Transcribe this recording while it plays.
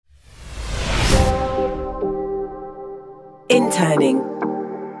Interning,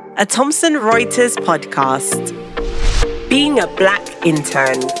 a Thomson Reuters podcast. Being a Black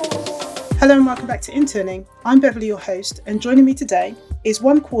intern. Hello and welcome back to Interning. I'm Beverley, your host, and joining me today is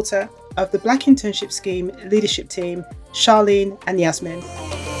one quarter of the Black Internship Scheme leadership team, Charlene and Yasmin.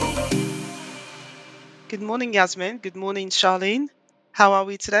 Good morning, Yasmin. Good morning, Charlene. How are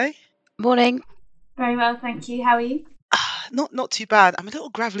we today? Morning. Very well, thank you. How are you? Not too bad. I'm a little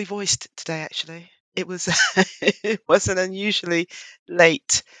gravelly voiced today, actually. It was it was an unusually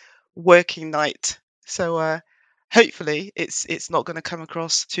late working night, so hopefully it's not going to come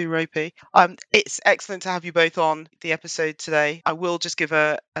across too ropey. It's excellent to have you both on the episode today. I will just give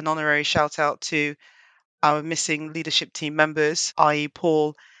an honorary shout out to our missing leadership team members, i.e.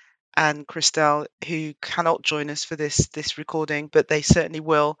 Paul and Christelle, who cannot join us for this recording, but they certainly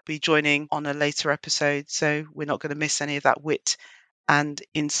will be joining on a later episode, so we're not going to miss any of that wit and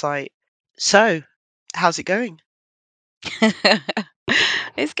insight. So, how's it going?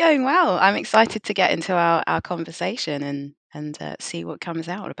 It's going well. I'm excited to get into our conversation and see what comes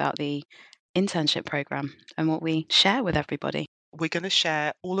out about the internship program and what we share with everybody. We're going to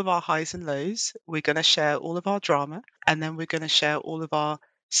share all of our highs and lows. We're going to share all of our drama, and then we're going to share all of our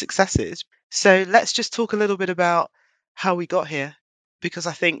successes. So let's just talk a little bit about how we got here, because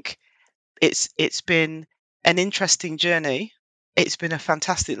I think it's been an interesting journey. It's been a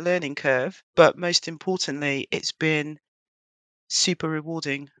fantastic learning curve, but most importantly, it's been super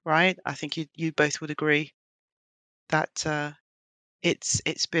rewarding, right? I think you both would agree that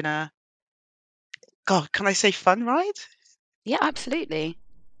it's been a, God, can I say fun ride? Yeah, absolutely.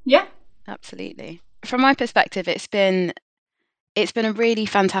 Yeah. Absolutely. From my perspective, it's been a really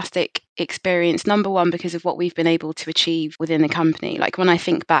fantastic experience. Number one, because of what we've been able to achieve within the company. Like when I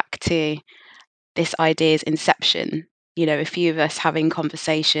think back to this idea's inception, a few of us having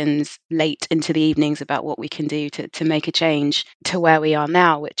conversations late into the evenings about what we can do to make a change to where we are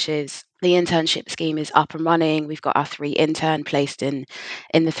now, which is the internship scheme is up and running. We've got our 3 intern placed in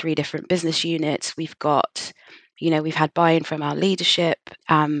the 3 different business units. We've got, we've had buy-in from our leadership.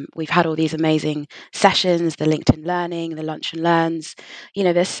 We've had all these amazing sessions, the LinkedIn Learning, the Lunch and Learns.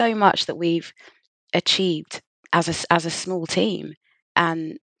 There's so much that we've achieved as a small team.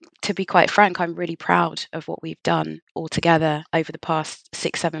 And to be quite frank, I'm really proud of what we've done all together over the past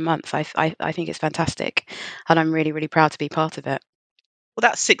 6-7 months. I think it's fantastic, and I'm really, really proud to be part of it. Well,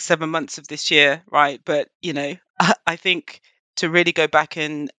 that's 6-7 months of this year, right? But I think to really go back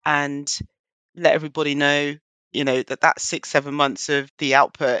and let everybody know, that 6-7 months of the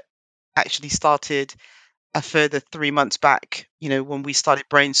output actually started a further 3 months back, when we started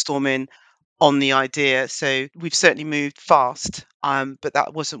brainstorming on the idea. So we've certainly moved fast, but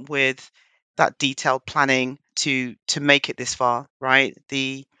that wasn't with that detailed planning to make it this far, right?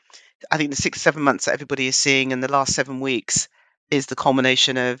 I think the 6-7 months that everybody is seeing in the last 7 weeks is the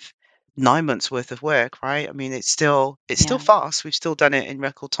culmination of 9 months worth of work, right? I mean, it's still fast. We've still done it in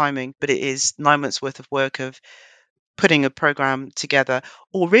record timing, but it is 9 months worth of work of putting a program together,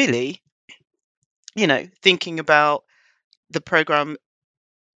 or really, thinking about the program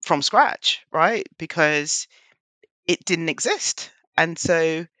from scratch, right? Because it didn't exist. And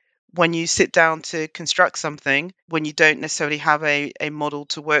so when you sit down to construct something, when you don't necessarily have a model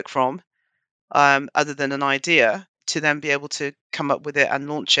to work from, other than an idea, to then be able to come up with it and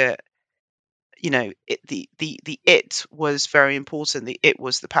launch it, the it was very important. The it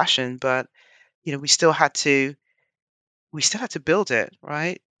was the passion, but we still had to build it,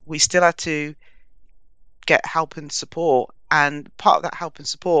 right? We still had to get help and support, and part of that help and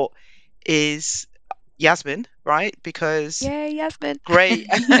support is Yasmin, right? Because Yay, Yasmin. Great.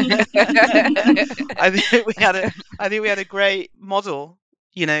 I think we had a great model,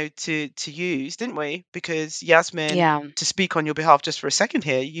 to use, didn't we? Because Yasmin, to speak on your behalf just for a second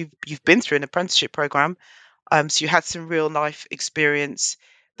here, you've been through an apprenticeship program, so you had some real life experience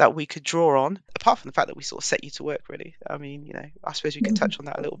that we could draw on, apart from the fact that we sort of set you to work, really. I mean, I suppose we could touch on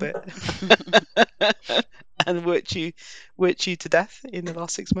that a little bit. And worked you to death in the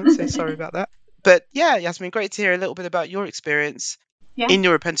last 6 months, so sorry about that. But yeah, Yasmin, great to hear a little bit about your experience in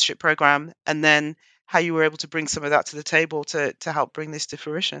your apprenticeship program, and then how you were able to bring some of that to the table to help bring this to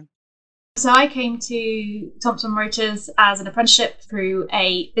fruition. So I came to Thomson Reuters as an apprenticeship through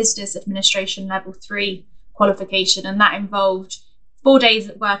a business administration level 3 qualification, and that involved 4 days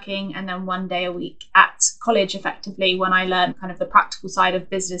working and then 1 day a week at college, effectively, when I learned kind of the practical side of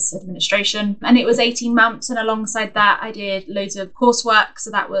business administration. And it was 18 months. And alongside that, I did loads of coursework. So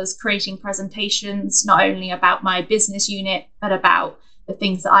that was creating presentations, not only about my business unit, but about the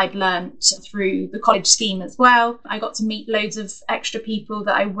things that I'd learned through the college scheme as well. I got to meet loads of extra people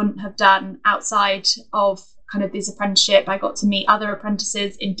that I wouldn't have done outside of kind of this apprenticeship, I got to meet other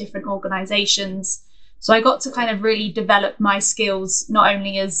apprentices in different organisations. So I got to kind of really develop my skills, not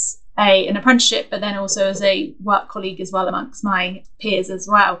only as an apprenticeship, but then also as a work colleague as well amongst my peers as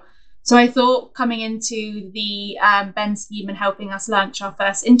well. So I thought coming into the Ben scheme and helping us launch our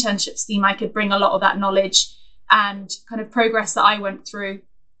first internship scheme, I could bring a lot of that knowledge and kind of progress that I went through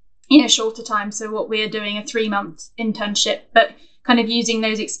in a shorter time. So what we're doing, a 3-month internship, but kind of using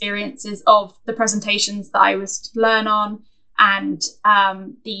those experiences of the presentations that I was to learn on and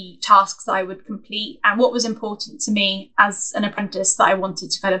the tasks that I would complete and what was important to me as an apprentice that I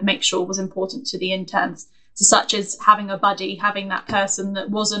wanted to kind of make sure was important to the interns. So such as having a buddy, having that person that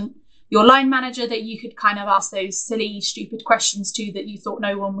wasn't your line manager that you could kind of ask those silly, stupid questions to that you thought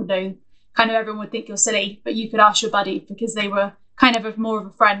no one would know. Kind of everyone would think you're silly, but you could ask your buddy because they were kind of more of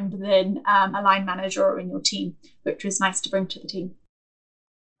a friend than a line manager or in your team, which was nice to bring to the team.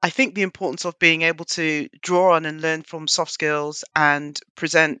 I think the importance of being able to draw on and learn from soft skills and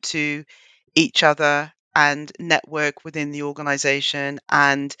present to each other and network within the organization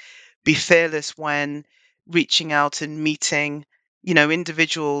and be fearless when reaching out and meeting,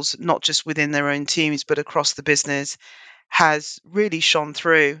 individuals, not just within their own teams, but across the business has really shone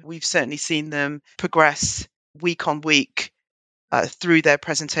through. We've certainly seen them progress week on week through their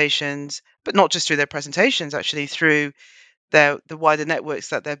presentations, but not just through their presentations, actually through the wider networks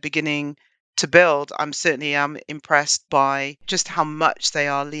that they're beginning to build. I'm certainly impressed by just how much they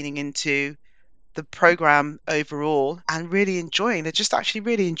are leaning into the program overall and really enjoying. They're just actually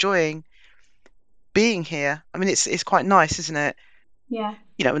really enjoying being here. I mean, it's quite nice, isn't it? Yeah.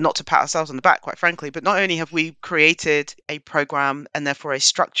 Not to pat ourselves on the back, quite frankly, but not only have we created a program and therefore a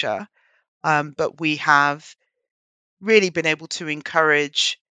structure, but we have really been able to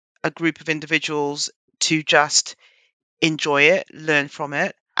encourage a group of individuals to just enjoy it, learn from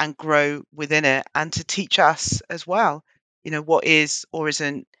it, and grow within it, and to teach us as well, what is or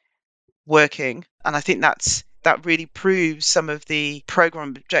isn't working. And I think that really proves some of the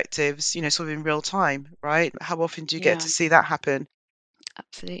program objectives, sort of in real time, right? How often do you get to see that happen?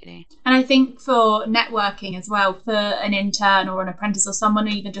 Absolutely. And I think for networking as well, for an intern or an apprentice or someone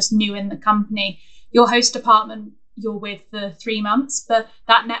even just new in the company, your host department you're with for 3 months, but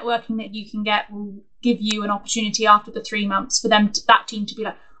that networking that you can get will give you an opportunity after the 3 months for that team to be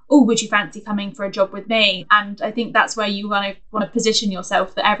like, oh, would you fancy coming for a job with me? And I think that's where you want to position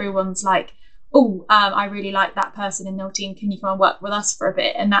yourself, that everyone's like, oh, I really like that person in your team. Can you come and work with us for a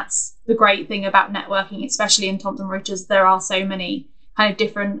bit? And that's the great thing about networking, especially in Thomson Reuters. There are so many kind of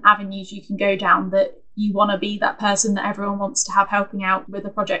different avenues you can go down that you want to be that person that everyone wants to have helping out with a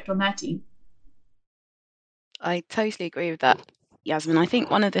project on their team. I totally agree with that, Yasmin. I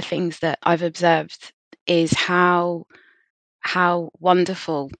think one of the things that I've observed is how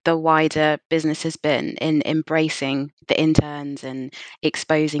wonderful the wider business has been in embracing the interns and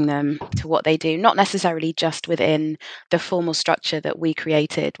exposing them to what they do, not necessarily just within the formal structure that we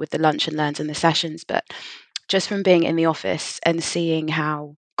created with the lunch and learns and the sessions, but just from being in the office and seeing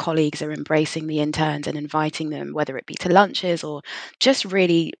how colleagues are embracing the interns and inviting them, whether it be to lunches or just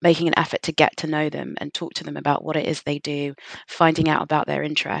really making an effort to get to know them and talk to them about what it is they do, finding out about their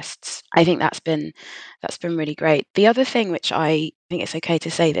interests. I think that's been really great. The other thing, which I think it's okay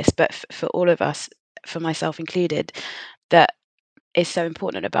to say this, but for all of us, for myself included, that is so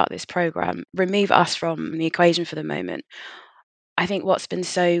important about this program, remove us from the equation for the moment. I think what's been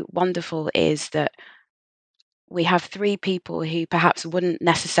so wonderful is that we have 3 people who perhaps wouldn't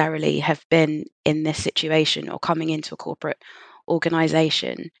necessarily have been in this situation or coming into a corporate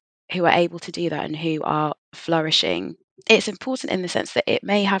organization, who are able to do that and who are flourishing. It's important in the sense that it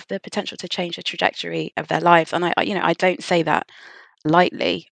may have the potential to change the trajectory of their lives. And I don't say that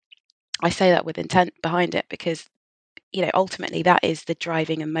lightly. I say that with intent behind it because, ultimately that is the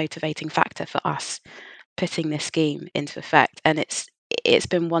driving and motivating factor for us putting this scheme into effect. And it's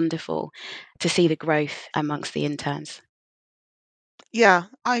been wonderful to see the growth amongst the interns. Yeah,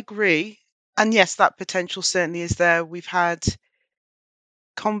 I agree. And yes, that potential certainly is there. We've had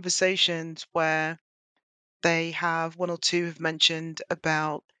conversations where one or two have mentioned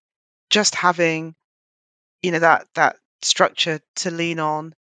about just having, that structure to lean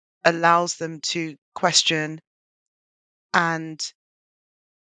on allows them to question and,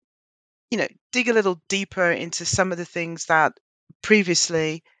 dig a little deeper into some of the things that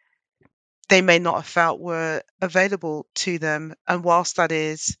previously they may not have felt were available to them. And whilst that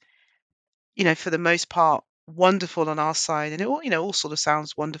is, for the most part, wonderful on our side, and it all sort of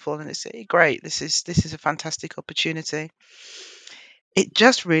sounds wonderful, and it's great. This is a fantastic opportunity. It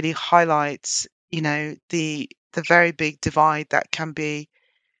just really highlights, the very big divide that can be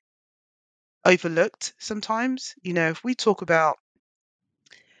overlooked sometimes. If we talk about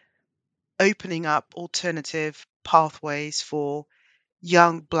opening up alternative pathways for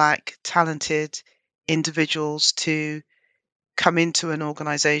young, Black, talented individuals to come into an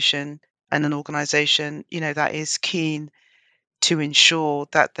organization, and an organization, that is keen to ensure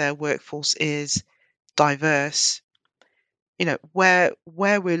that their workforce is diverse, where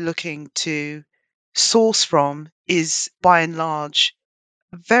we're looking to source from is by and large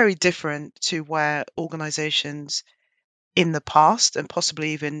very different to where organizations in the past, and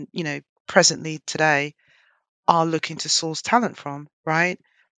possibly even, presently today, are looking to source talent from, right?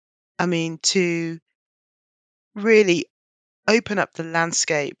 I mean, to really open up the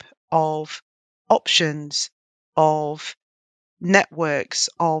landscape of options, of networks,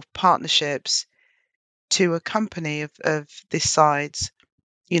 of partnerships to a company of this size,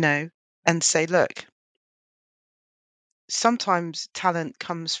 and say, look, sometimes talent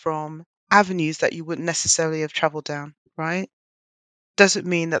comes from avenues that you wouldn't necessarily have traveled down, right? Doesn't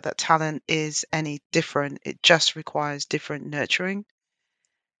mean that that talent is any different. It just requires different nurturing.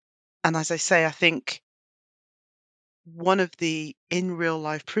 And as I say, I think one of the in real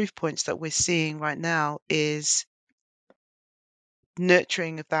life proof points that we're seeing right now is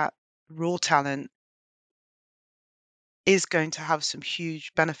nurturing of that raw talent is going to have some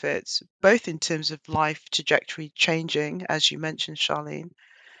huge benefits, both in terms of life trajectory changing, as you mentioned, Charlene,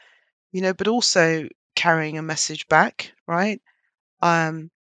 but also carrying a message back, right?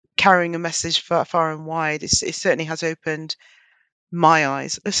 Carrying a message far and wide. It certainly has opened my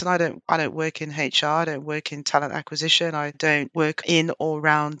eyes. Listen, I don't work in HR, I don't work in talent acquisition, I don't work in or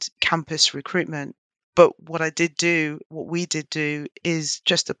around campus recruitment. But what we did do is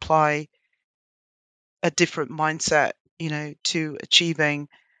just apply a different mindset, to achieving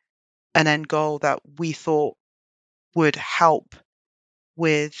an end goal that we thought would help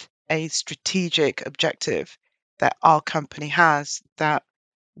with a strategic objective that our company has that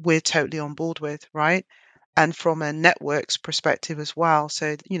we're totally on board with, right? And from a networks perspective as well.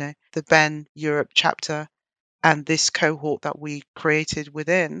 So, the Ben Europe chapter and this cohort that we created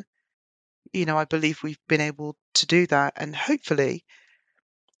within, I believe we've been able to do that and hopefully,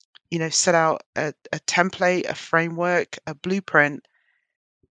 set out a template, a framework, a blueprint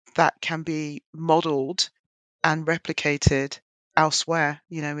that can be modeled and replicated elsewhere,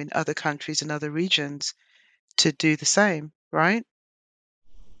 in other countries and other regions to do the same, right?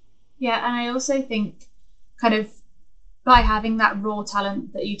 Yeah, and I also think kind of by having that raw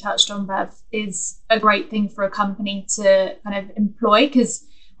talent that you touched on, Bev, is a great thing for a company to kind of employ, because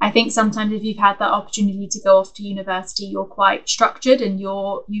I think sometimes if you've had that opportunity to go off to university, you're quite structured and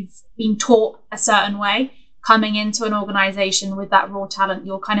you've been taught a certain way. Coming into an organization with that raw talent,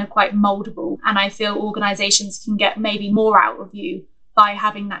 you're kind of quite moldable. And I feel organizations can get maybe more out of you by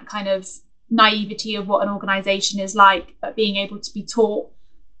having that kind of naivety of what an organization is like, but being able to be taught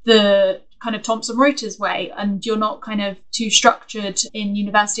the kind of Thomson Reuters way, and you're not kind of too structured in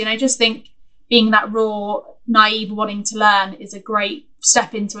university. And I just think being that raw, naive, wanting to learn is a great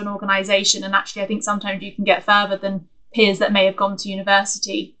step into an organization. And actually, I think sometimes you can get further than peers that may have gone to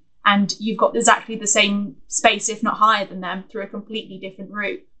university, and you've got exactly the same space, if not higher than them, through a completely different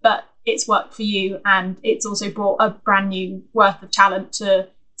route. But it's worked for you, and it's also brought a brand new worth of talent to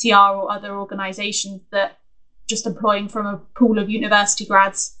TR or other organizations that just employing from a pool of university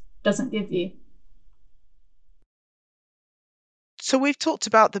grads doesn't give you. So we've talked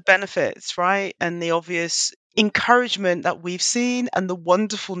about the benefits, right? And the obvious encouragement that we've seen and the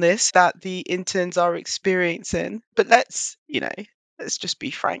wonderfulness that the interns are experiencing. But let's just be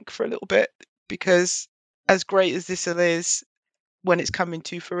frank for a little bit, because as great as this is when it's coming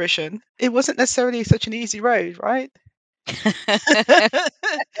to fruition, it wasn't necessarily such an easy road, right? I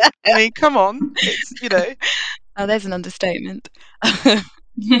mean, come on. It's, Oh, there's an understatement.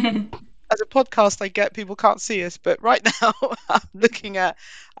 as a podcast, I get people can't see us, but right now I'm looking at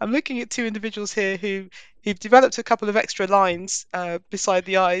two individuals here who've developed a couple of extra lines beside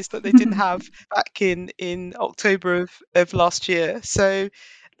the eyes that they didn't have back in October of last year. So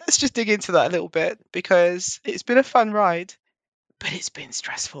let's just dig into that a little bit, because it's been a fun ride, but it's been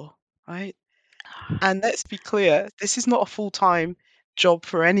stressful, right? And let's be clear, this is not a full-time job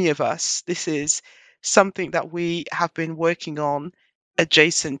for any of us. This is something that we have been working on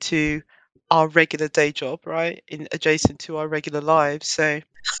adjacent to our regular day job, right? Adjacent to our regular lives. So I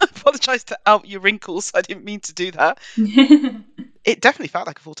apologize to out your wrinkles. I didn't mean to do that. It definitely felt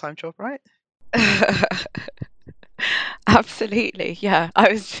like a full-time job, right? Absolutely, yeah.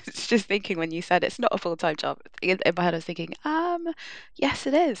 I was just thinking when you said it's not a full-time job, in my head I was thinking, yes,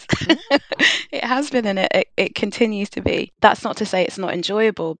 it is. It has been, and it continues to be. That's not to say it's not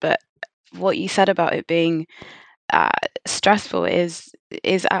enjoyable, but what you said about it being stressful is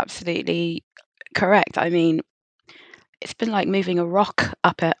absolutely correct. I mean, it's been like moving a rock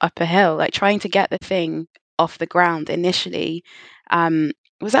up a hill. Like trying to get the thing off the ground initially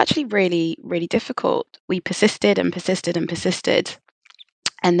was actually really, really difficult. We persisted and persisted and persisted,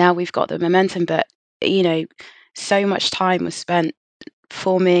 and now we've got the momentum. But so much time was spent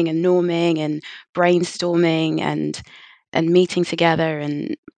forming and norming and brainstorming and meeting together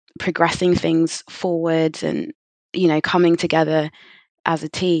and progressing things forwards and coming together as a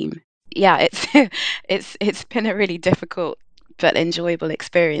team. Yeah, it's it's been a really difficult but enjoyable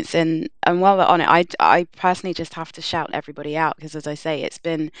experience. And while we're on it, I personally just have to shout everybody out, because as I say, it's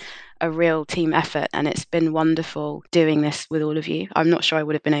been a real team effort, and it's been wonderful doing this with all of you. I'm not sure I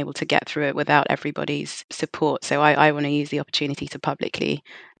would have been able to get through it without everybody's support. So I want to use the opportunity to publicly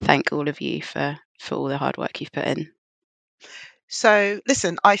thank all of you for all the hard work you've put in. So,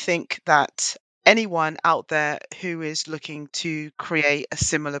 listen, I think that anyone out there who is looking to create a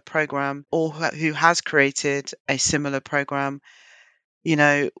similar program, or who has created a similar program,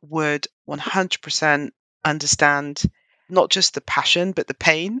 would 100% understand not just the passion, but the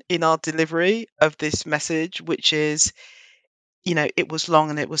pain in our delivery of this message, which is, it was long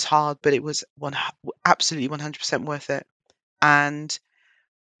and it was hard, but it was absolutely 100% worth it. And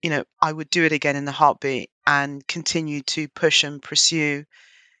I would do it again in a heartbeat and continue to push and pursue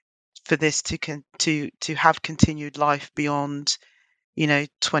for this to have continued life beyond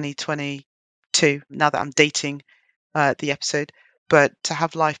 2022, now that I'm dating the episode, but to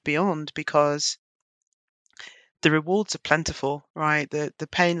have life beyond, because the rewards are plentiful, right? The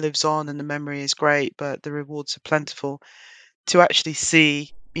pain lives on and the memory is great, but the rewards are plentiful. To actually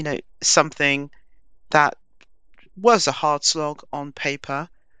see something that was a hard slog on paper,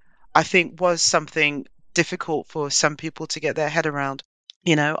 I think was something difficult for some people to get their head around.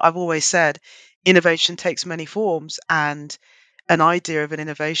 I've always said innovation takes many forms, and an idea of an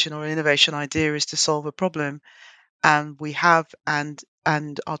innovation or an innovation idea is to solve a problem. And we have and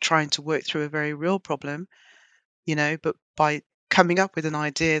are trying to work through a very real problem, but by coming up with an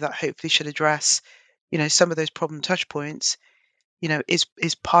idea that hopefully should address, some of those problem touch points,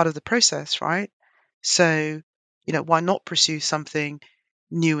 is part of the process, right? So, why not pursue something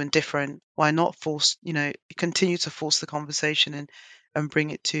new and different? Why not continue to force the conversation and bring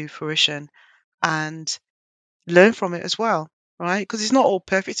it to fruition and learn from it as well, right? Because it's not all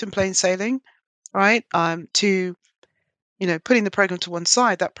perfect and plain sailing, right? Putting the program to one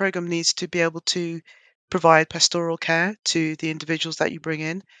side, that program needs to be able to provide pastoral care to the individuals that you bring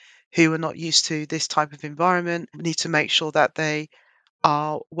in who are not used to this type of environment. We need to make sure that they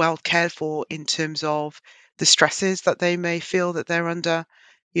are well cared for in terms of the stresses that they may feel that they're under.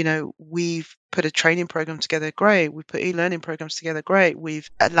 We've put a training program together, great. We've put e-learning programs together, great. We've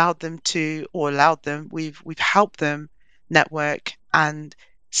we've helped them network and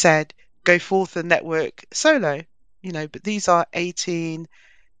said, go forth and network solo. But these are 18,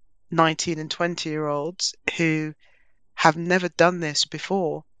 19 and 20-year-olds who have never done this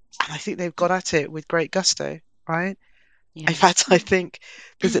before. And I think they've got at it with great gusto, right? Yeah. In fact, I think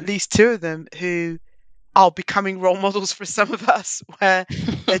there's at least two of them who are becoming role models for some of us, where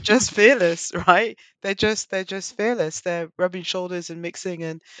they're just fearless, right? They're just fearless. They're rubbing shoulders and mixing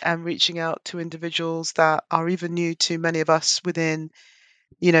and reaching out to individuals that are even new to many of us within,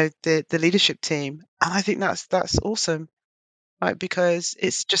 the leadership team. And I think that's awesome, right? Because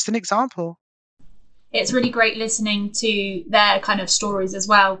it's just an example. It's really great listening to their kind of stories as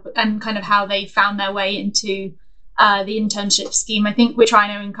well, and kind of how they found their way into the internship scheme. I think we're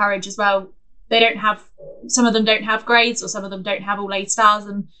trying to encourage as well. Some of them don't have grades, or some of them don't have all A stars,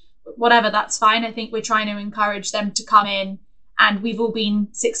 and whatever, that's fine. I think we're trying to encourage them to come in, and we've all been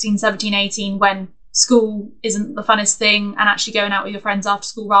 16, 17, 18 when school isn't the funnest thing, and actually going out with your friends after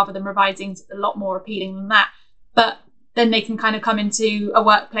school rather than revising is a lot more appealing than that. But then they can kind of come into a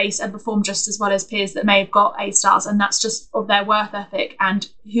workplace and perform just as well as peers that may have got A stars, and that's just of their worth ethic and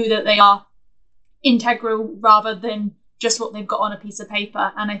who that they are, integral rather than just what they've got on a piece of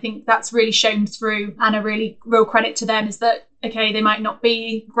paper. And I think that's really shown through, and a really real credit to them is that, okay, they might not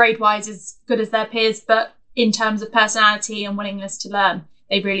be grade wise as good as their peers, but in terms of personality and willingness to learn,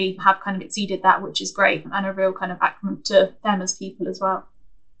 they really have kind of exceeded that, which is great, and a real kind of accompaniment to them as people as well.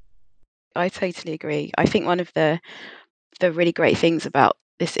 I totally agree. I think one of the really great things about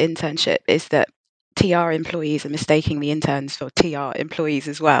this internship is that TR employees are mistaking the interns for TR employees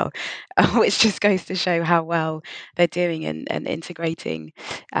as well, which just goes to show how well they're doing and integrating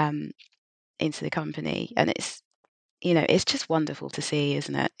into the company. And it's just wonderful to see,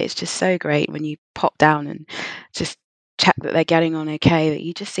 isn't it? It's just so great when you pop down and just check that they're getting on okay, that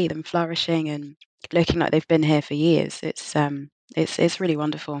you just see them flourishing and looking like they've been here for years. It's really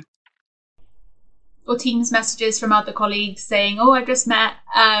wonderful. Or Teams messages from other colleagues saying, "Oh, I've just met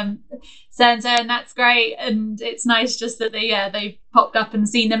so and so, and that's great." And it's nice just that they've popped up and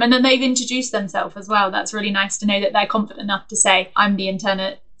seen them, and then they've introduced themselves as well. That's really nice to know that they're confident enough to say, "I'm the intern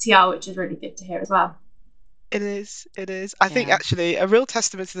at TR," which is really good to hear as well. It is. I think actually a real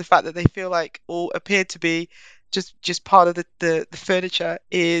testament to the fact that they feel like all appear to be just part of the furniture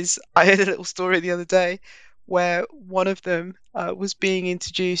is, I heard a little story the other day where one of them was being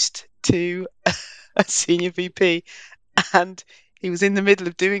introduced to a senior VP, and he was in the middle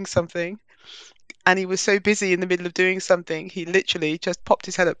of doing something, and he was so busy in the middle of doing something, he literally just popped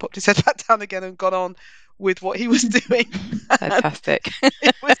his head up, popped his head back down again, and got on with what he was doing. Fantastic.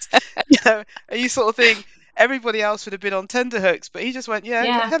 It was, and you sort of think everybody else would have been on tenterhooks, but he just went, okay,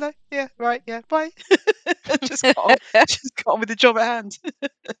 hello, right, bye. just got on with the job at hand.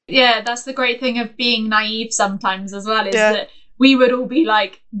 Yeah, that's the great thing of being naive sometimes as well, is that we would all be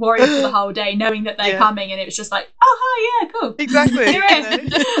like worried for the whole day knowing that they're coming, and it was just like, oh hi, yeah, cool, exactly. You're in.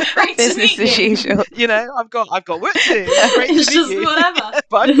 Great Business to meet as you. usual. I've got work to do. It's great It's to just meet you. whatever.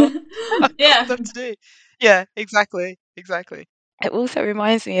 But I've got stuff to do. Yeah, exactly. It also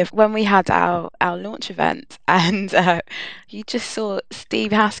reminds me of when we had our launch event, and you just saw Steve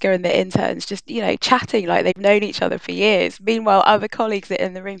Hasker and the interns just, chatting like they've known each other for years. Meanwhile, other colleagues are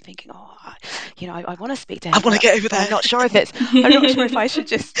in the room thinking, I want to speak to him. I want to get over there. I'm not sure if I should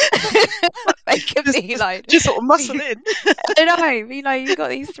just make a beeline. Just sort of muscle in. I know, you've got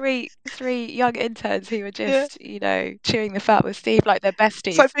these three young interns who are just, chewing the fat with Steve like they're besties.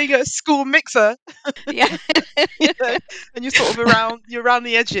 It's like being at a school mixer. Yeah. And you're sort of around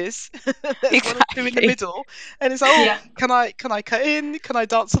the edges. There's one or two in the middle, and it's like, can I cut in? Can I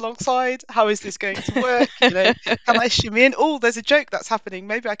dance alongside? How is this going to work? Can I shimmy in? Oh, there's a joke that's happening.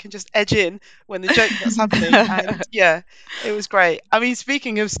 Maybe I can just edge in when the joke that's happening. And it was great. I mean,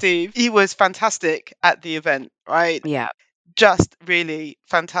 speaking of Steve, he was fantastic at the event, right? Yeah. Just really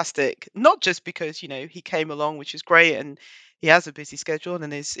fantastic. Not just because, he came along, which is great, and he has a busy schedule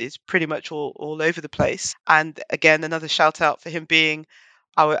and is pretty much all over the place. And again, another shout out for him being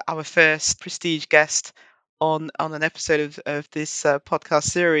our first prestige guest on an episode of this podcast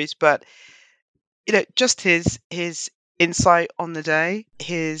series. But just his insight on the day,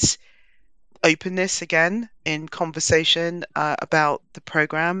 his openness again in conversation about the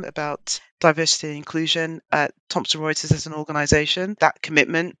program, about diversity and inclusion at Thomson Reuters as an organization, that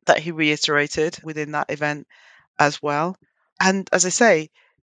commitment that he reiterated within that event as well. And as I say,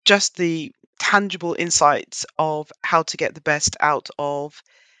 just the tangible insights of how to get the best out of,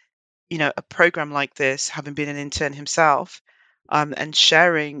 a program like this, having been an intern himself, and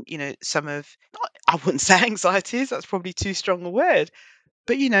sharing, some of, I wouldn't say anxieties, that's probably too strong a word,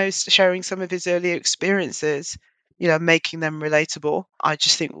 but, sharing some of his earlier experiences, making them relatable, I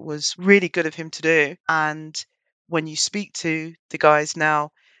just think was really good of him to do. And when you speak to the guys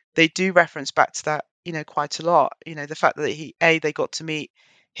now, they do reference back to that, quite a lot. The fact that they got to meet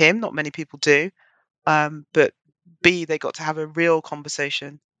him, not many people do, but B, they got to have a real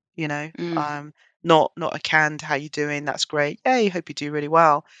conversation, not a canned, how you doing? That's great. Yeah, hope you do really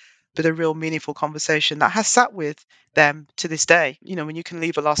well. But a real meaningful conversation that has sat with them to this day. When you can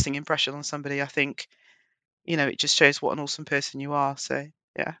leave a lasting impression on somebody, I think, it just shows what an awesome person you are. So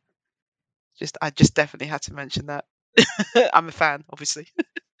yeah, I just definitely had to mention that. I'm a fan, obviously.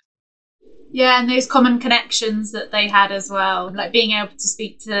 Yeah, and those common connections that they had as well, like being able to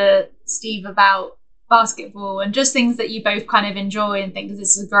speak to Steve about basketball and just things that you both kind of enjoy and think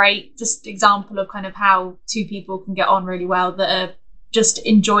this is a great just example of kind of how two people can get on really well that are just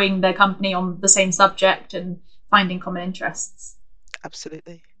enjoying their company on the same subject and finding common interests.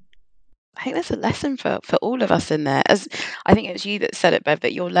 Absolutely. I think there's a lesson for all of us in there. As I think it was you that said it, Bev,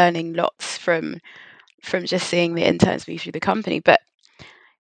 that you're learning lots from just seeing the interns move through the company. But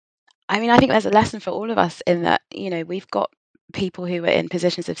I mean, I think there's a lesson for all of us in that, we've got people who are in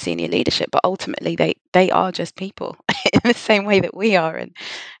positions of senior leadership, but ultimately they are just people in the same way that we are. And,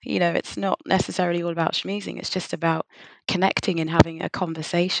 it's not necessarily all about schmoozing. It's just about connecting and having a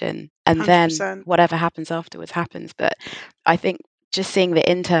conversation. And 100%. Then whatever happens afterwards happens. But I think just seeing the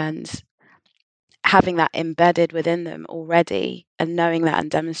interns having that embedded within them already and knowing that and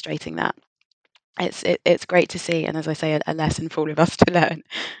demonstrating that, it's great to see. And as I say, a lesson for all of us to learn.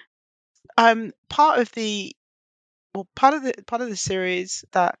 Part of the series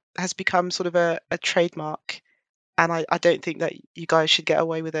that has become sort of a trademark, and I don't think that you guys should get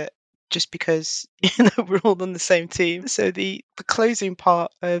away with it just because we're all on the same team. So the closing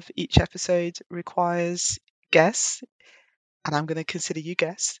part of each episode requires guests and I'm going to consider you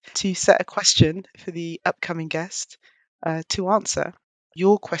guest, to set a question for the upcoming guest to answer.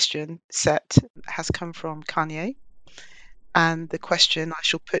 Your question set has come from Kanye, and the question I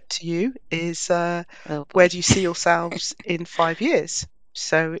shall put to you is, where do you see yourselves in 5 years?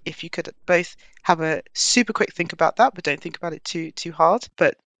 So if you could both have a super quick think about that, but don't think about it too hard,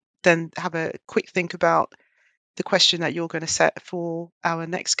 but then have a quick think about the question that you're going to set for our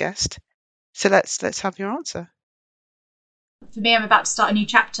next guest. So let's have your answer. For me, I'm about to start a new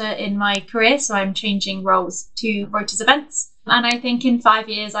chapter in my career, so I'm changing roles to Reuters Events. And I think in 5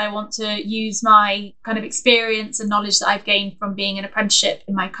 years, I want to use my kind of experience and knowledge that I've gained from being an apprenticeship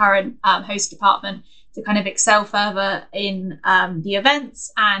in my current host department to kind of excel further in the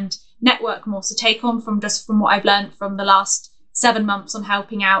events and network more. So take on from what I've learned from the last 7 months on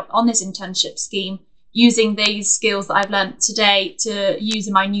helping out on this internship scheme, using these skills that I've learned today to use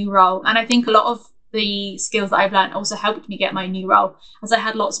in my new role. And I think a lot of the skills that I've learned also helped me get my new role, as I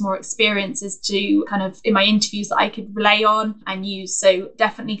had lots more experiences to kind of in my interviews that I could relay on and use. So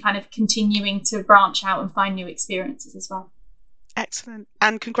definitely kind of continuing to branch out and find new experiences as well. Excellent.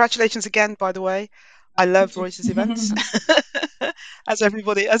 And congratulations again, by the way. I love Reuters Events. as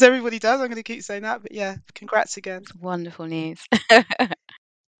everybody does. I'm going to keep saying that, but yeah, congrats again. Wonderful news.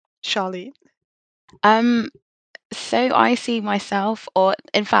 Charlene. So I see myself, or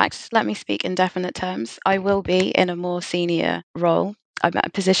in fact, let me speak in definite terms. I will be in a more senior role. I'm at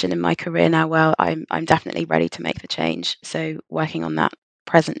a position in my career now where I'm definitely ready to make the change. So working on that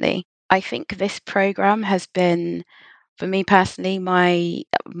presently. I think this program has been, for me personally, my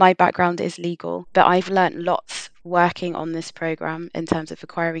background is legal, but I've learnt lots working on this program in terms of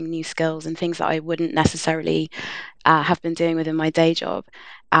acquiring new skills and things that I wouldn't necessarily have been doing within my day job.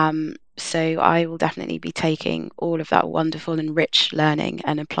 So I will definitely be taking all of that wonderful and rich learning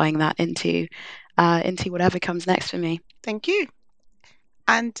and applying that into whatever comes next for me. Thank you.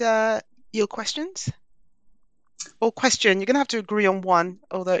 And your questions? Or question, you're going to have to agree on one,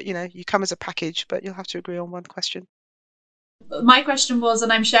 although, you come as a package, but you'll have to agree on one question. My question was,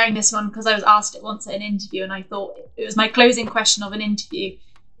 and I'm sharing this one because I was asked it once at an interview, and I thought it was my closing question of an interview,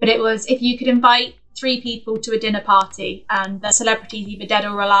 but it was, if you could invite 3 people to a dinner party and the celebrities either dead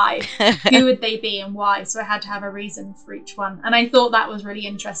or alive, who would they be and why? So I had to have a reason for each one. And I thought that was really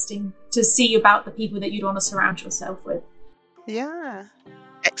interesting to see about the people that you'd want to surround yourself with. Yeah.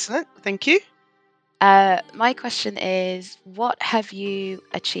 Excellent. Thank you. My question is, what have you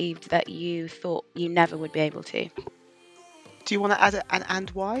achieved that you thought you never would be able to? Do you want to add an and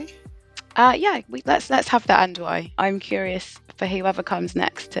why? Yeah, let's have that and why. I'm curious for whoever comes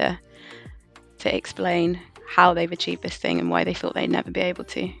next to explain how they've achieved this thing and why they thought they'd never be able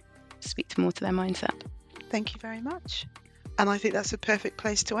to. Speak more to their mindset. Thank you very much. And I think that's a perfect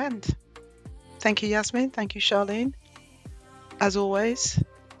place to end. Thank you, Yasmin. Thank you, Charlene. As always,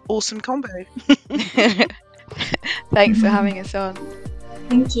 awesome combo. Thanks for having us on.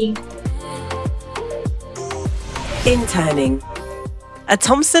 Thank you. Interning, a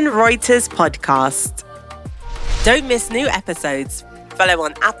Thomson Reuters podcast. Don't miss new episodes. Follow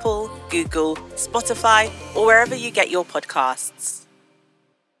on Apple, Google, Spotify, or wherever you get your podcasts.